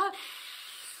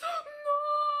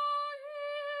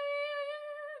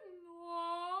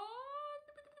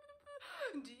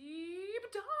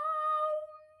down,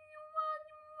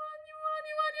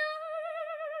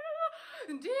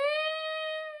 deep down,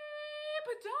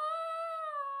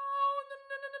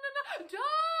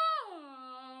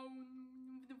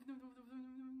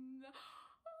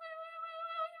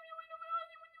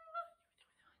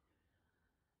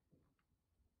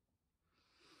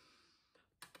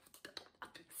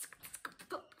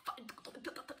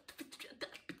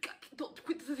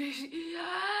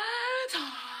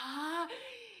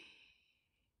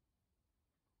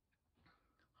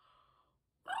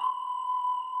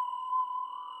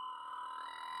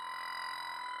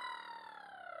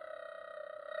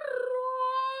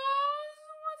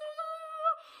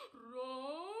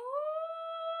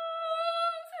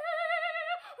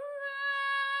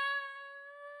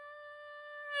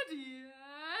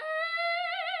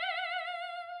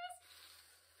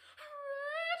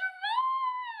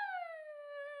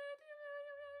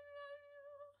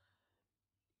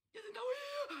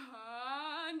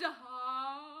 and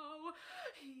how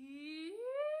he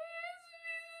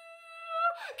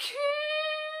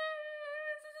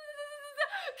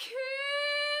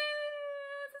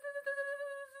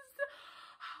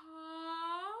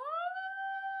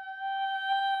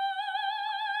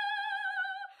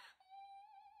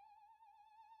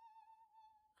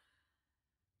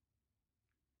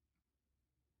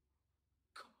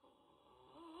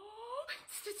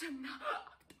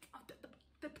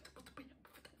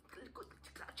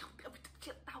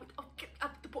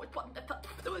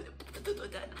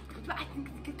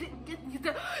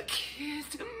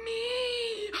kissed me.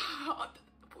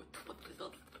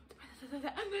 And I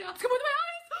asked him with my eyes.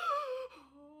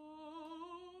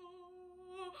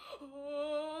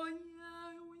 Oh, yes.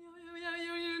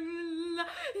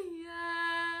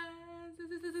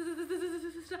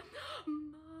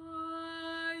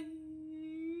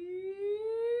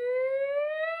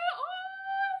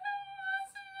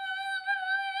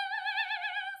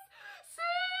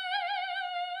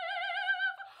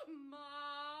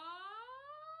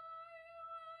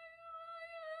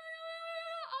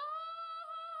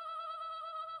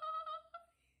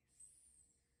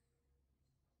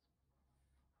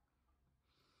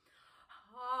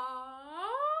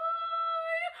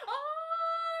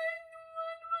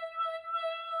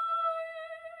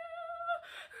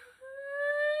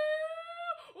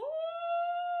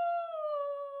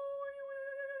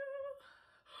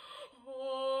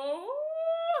 Oh,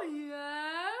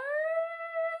 yes.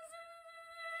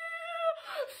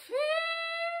 Feel,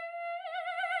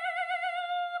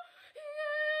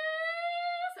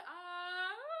 yes,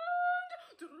 and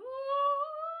draw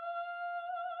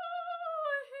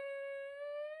him.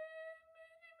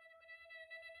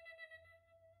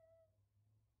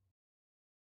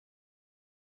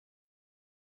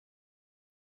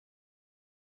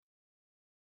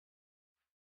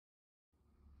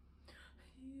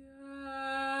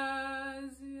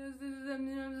 Yes, yes, deep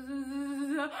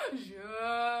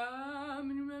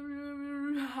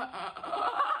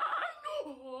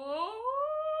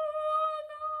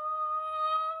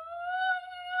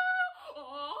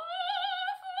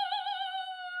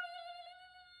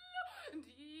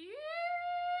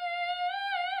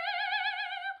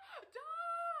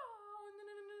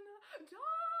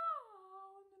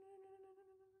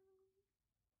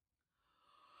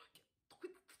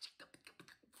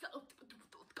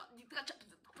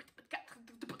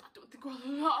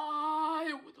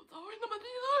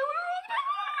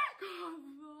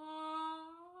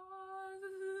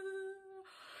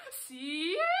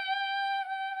See?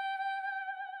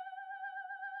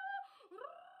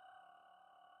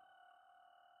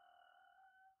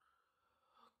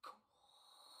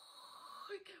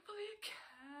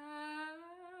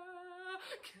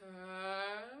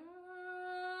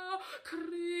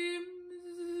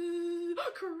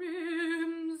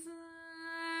 Crimson,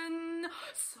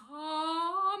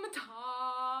 sometimes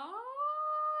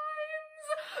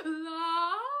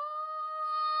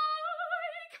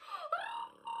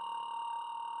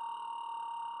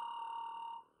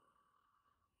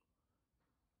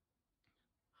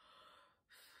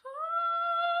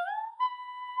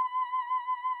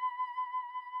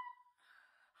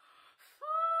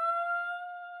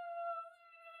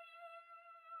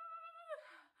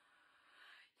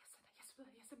like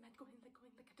yes, a man going like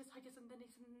at his highest, and then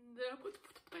he's in there with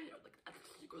fire like that.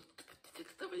 He goes so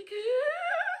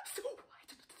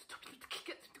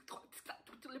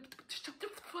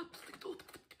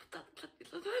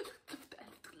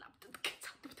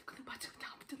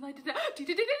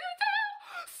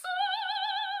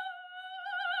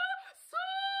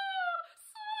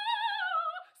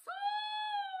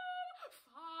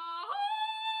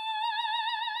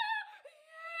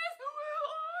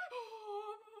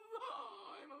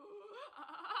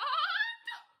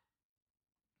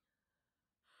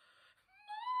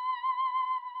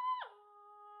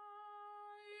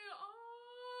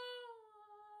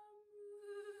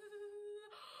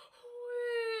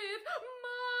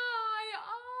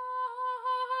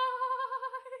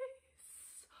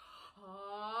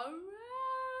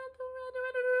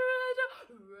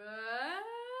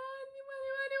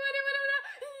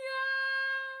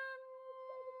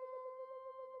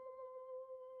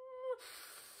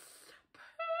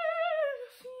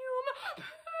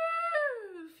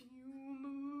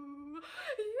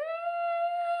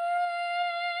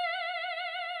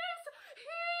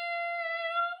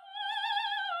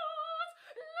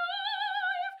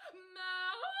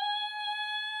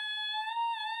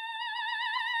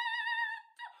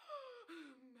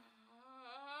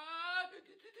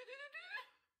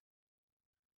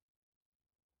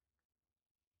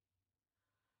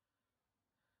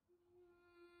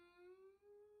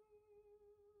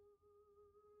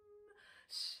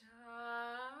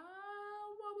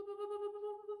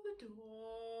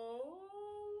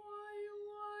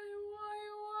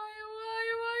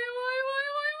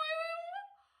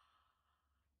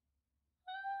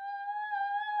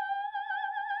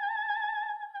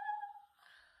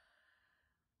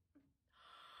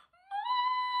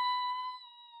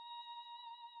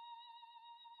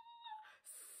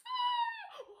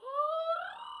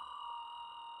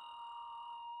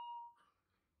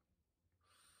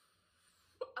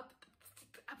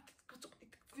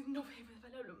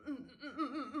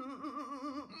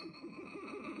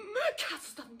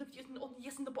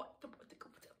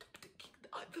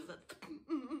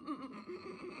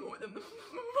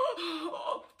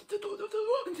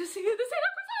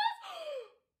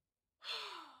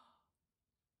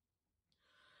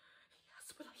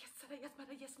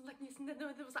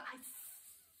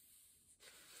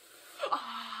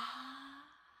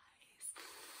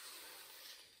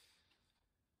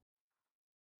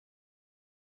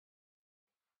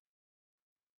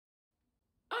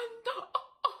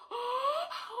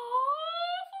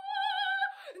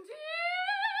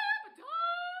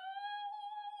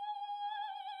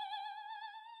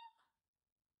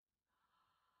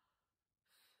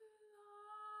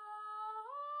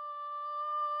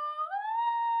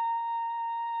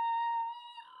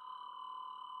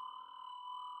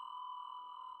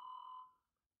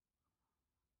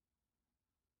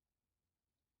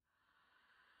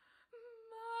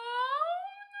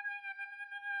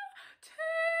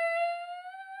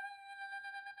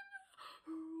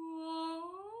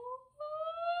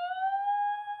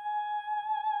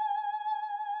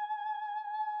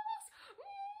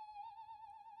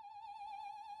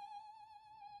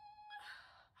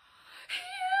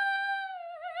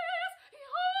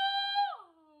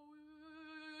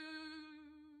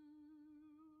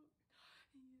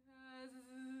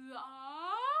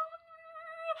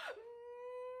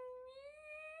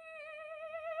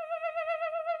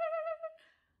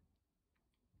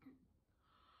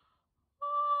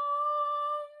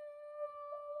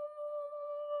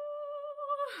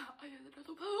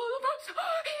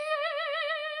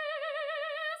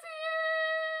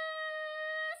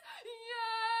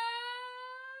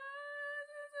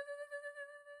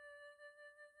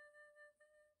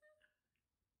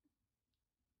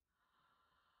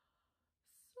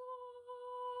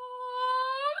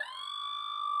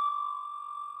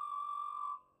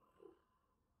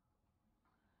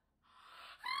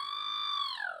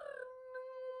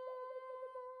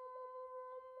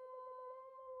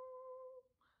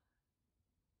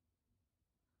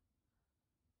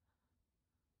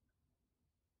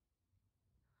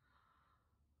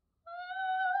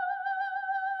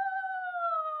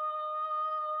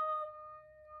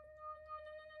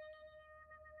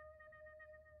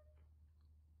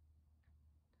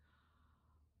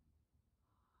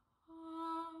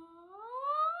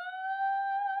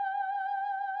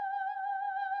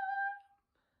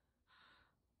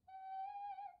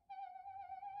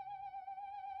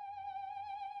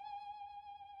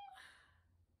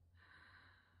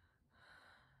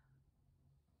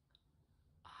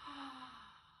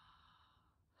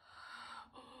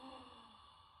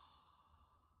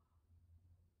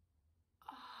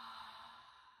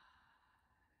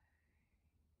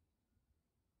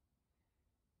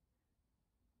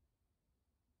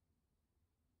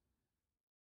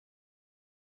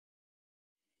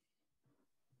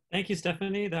Thank you,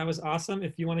 Stephanie. That was awesome.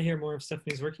 If you want to hear more of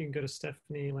Stephanie's work, you can go to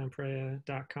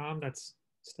stephanielampreia.com. That's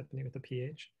Stephanie with a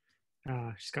PH.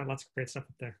 She's got lots of great stuff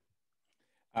up there.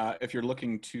 If you're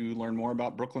looking to learn more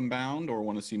about Brooklyn Bound or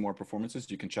want to see more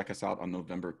performances, you can check us out on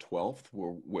November 12th,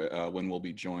 when we'll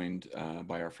be joined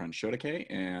by our friend Shodake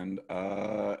and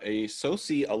a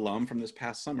SOSI alum from this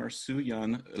past summer,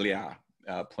 Soo-Yun Lia,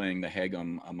 playing the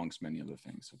Hagum amongst many other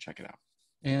things. So check it out.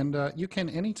 And you can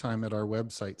anytime at our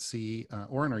website see,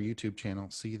 or on our YouTube channel,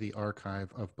 see the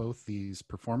archive of both these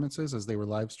performances as they were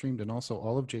live streamed, and also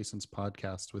all of Jason's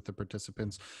podcasts with the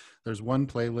participants. There's one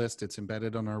playlist. It's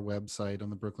embedded on our website on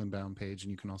the Brooklyn Bound page,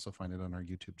 and you can also find it on our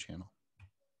YouTube channel.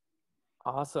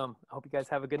 Awesome. I hope you guys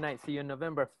have a good night. See you in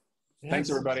November.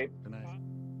 Thanks, everybody. Good night.